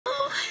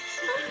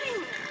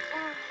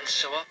And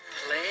so are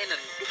plane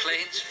and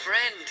plane's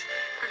friend.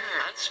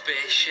 And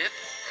spaceship.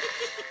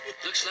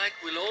 Looks like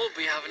we'll all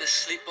be having a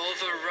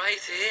sleepover right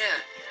here.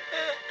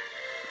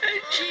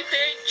 Benjy,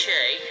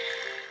 Benjy.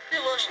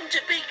 There wasn't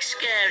a big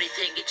scary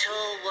thing at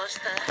all, was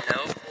there?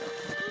 No,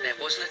 there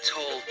wasn't at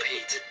all,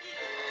 Pete.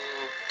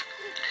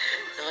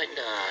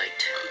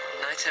 Night-night.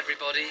 Night,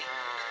 everybody.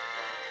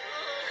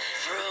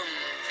 Vroom,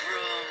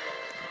 vroom.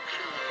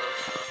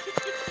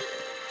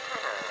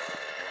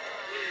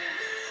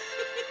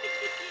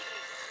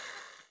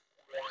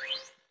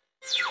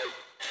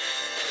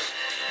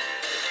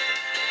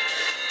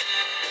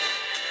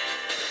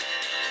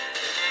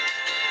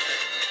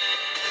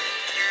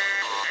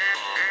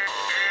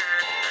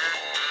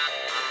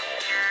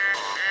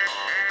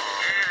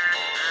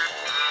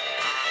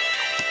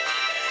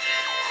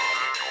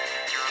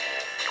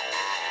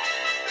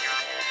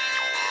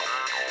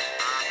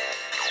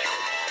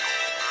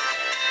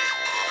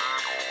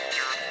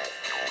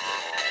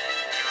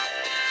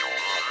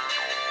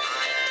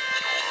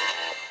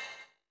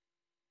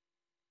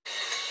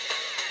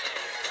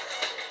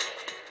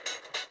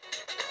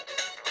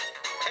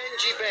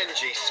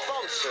 Benjy,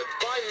 sponsored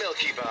by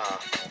Milky Bar.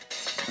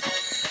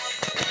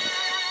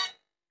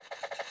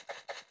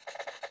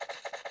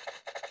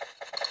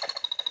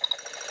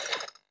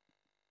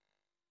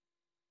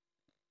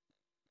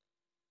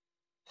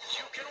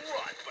 You can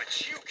run, but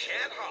you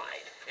can't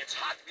hide. It's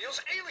Hot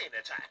Wheels Alien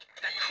Attack.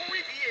 That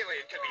creepy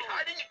alien can be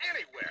hiding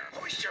anywhere.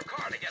 Hoist your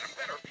car to get a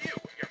better view.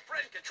 Your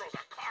friend controls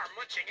a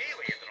car-munching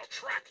alien that'll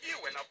trap you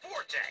in the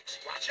vortex.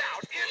 Watch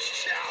out, it's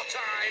chow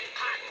time.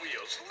 Hot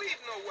Wheels,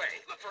 leading the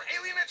way. Look for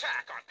Alien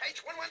Attack on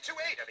page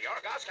 1128 of the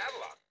Argos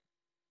catalog.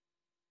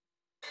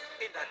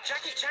 In the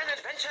Jackie Chan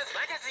Adventures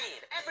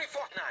magazine, every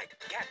fortnight,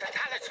 get the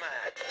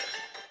talisman.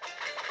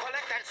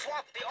 Collect and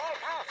swap the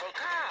all-powerful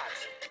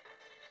cards.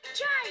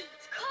 Jade,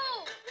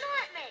 Cole,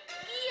 Nightmare,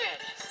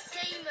 yes,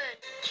 Demon,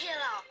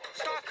 Killer.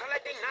 Start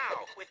collecting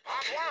now with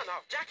part 1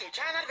 of Jackie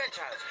Chan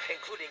Adventures,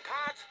 including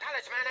cards,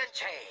 talisman, and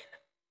chain.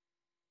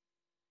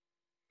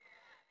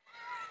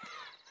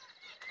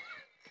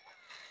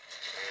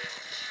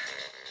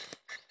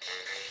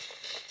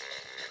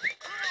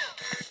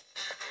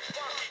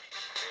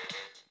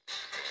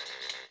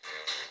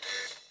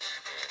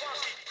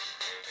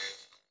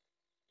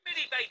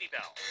 Mini Baby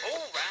Bell,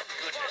 all round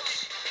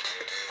goodness.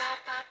 Ba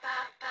ba ba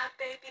ba,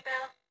 baby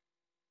bell.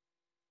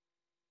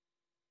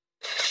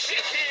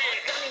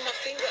 Gunning my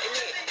finger in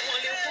it. What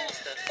a little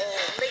bastard. Oh,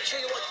 make sure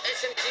you watch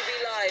SMTV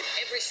Live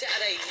every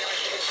Saturday,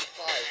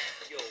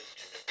 9:45. Yo.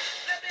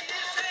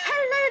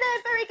 Hello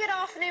there, very good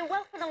afternoon.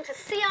 Welcome along to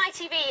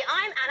CITV.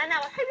 I'm Anna.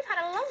 Now, I hope you've had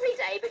a lovely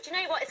day, but you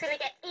know what? It's going to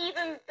get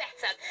even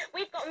better.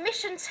 We've got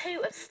Mission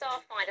 2 of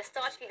Starfinder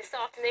starting this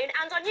afternoon,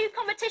 and our new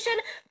competition,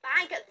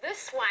 Bag the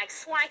Swag.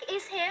 Swag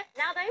is here.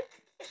 Now, though,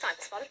 it's time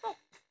for SpongeBob.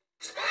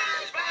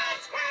 SpongeBob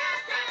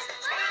SquarePants.